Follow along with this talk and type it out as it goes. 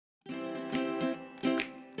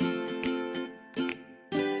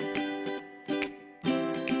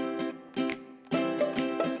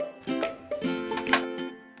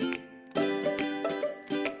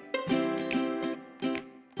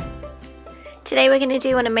Today we're going to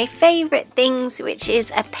do one of my favourite things, which is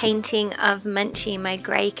a painting of Munchie, my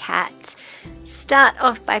grey cat. Start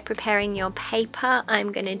off by preparing your paper.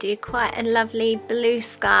 I'm going to do quite a lovely blue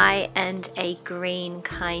sky and a green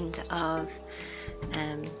kind of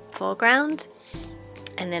foreground.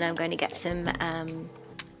 And then I'm going to get some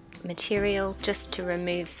material just to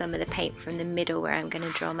remove some of the paint from the middle where I'm going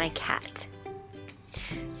to draw my cat.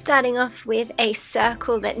 Starting off with a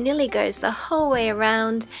circle that nearly goes the whole way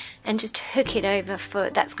around and just hook it over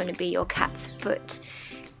foot. That's going to be your cat's foot.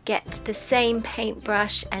 Get the same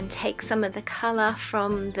paintbrush and take some of the colour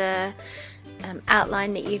from the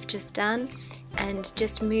outline that you've just done and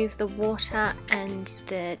just move the water and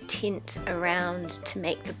the tint around to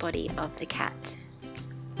make the body of the cat.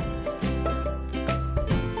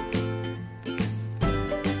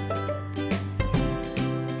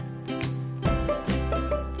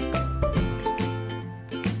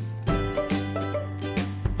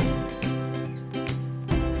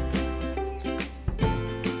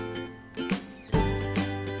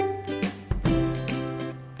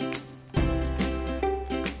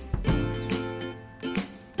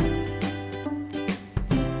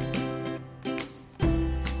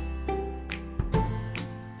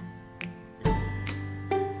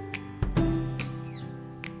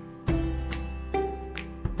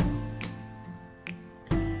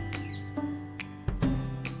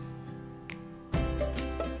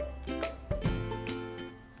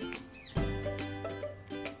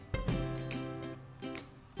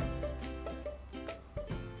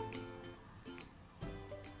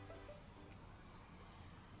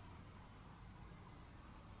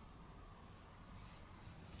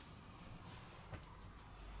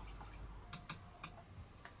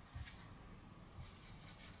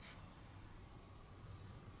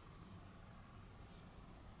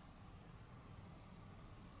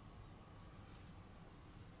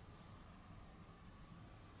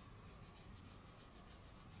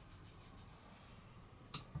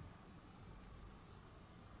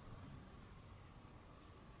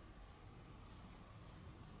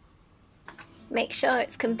 Make sure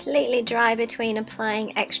it's completely dry between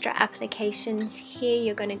applying extra applications. Here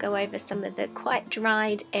you're going to go over some of the quite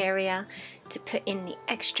dried area to put in the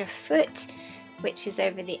extra foot, which is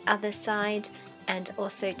over the other side, and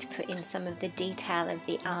also to put in some of the detail of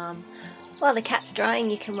the arm. While the cat's drying,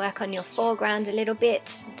 you can work on your foreground a little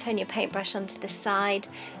bit, turn your paintbrush onto the side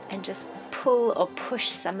and just pull or push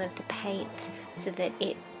some of the paint so that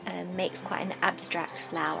it makes quite an abstract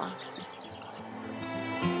flower.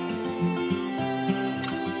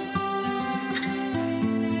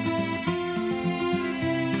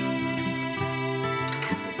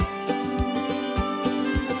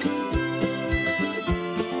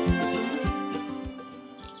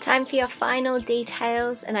 Time for your final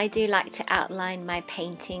details, and I do like to outline my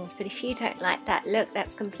paintings, but if you don't like that look,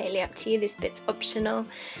 that's completely up to you. This bit's optional.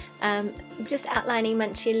 I'm just outlining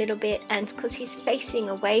Munchie a little bit, and because he's facing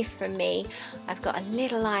away from me, I've got a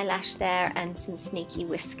little eyelash there and some sneaky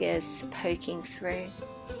whiskers poking through.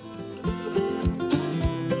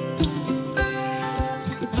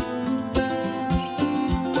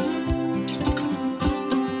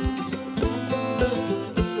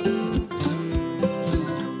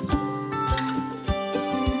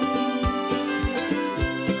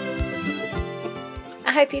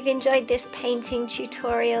 I hope you've enjoyed this painting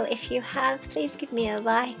tutorial. If you have, please give me a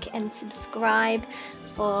like and subscribe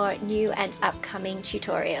for new and upcoming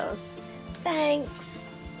tutorials. Thanks!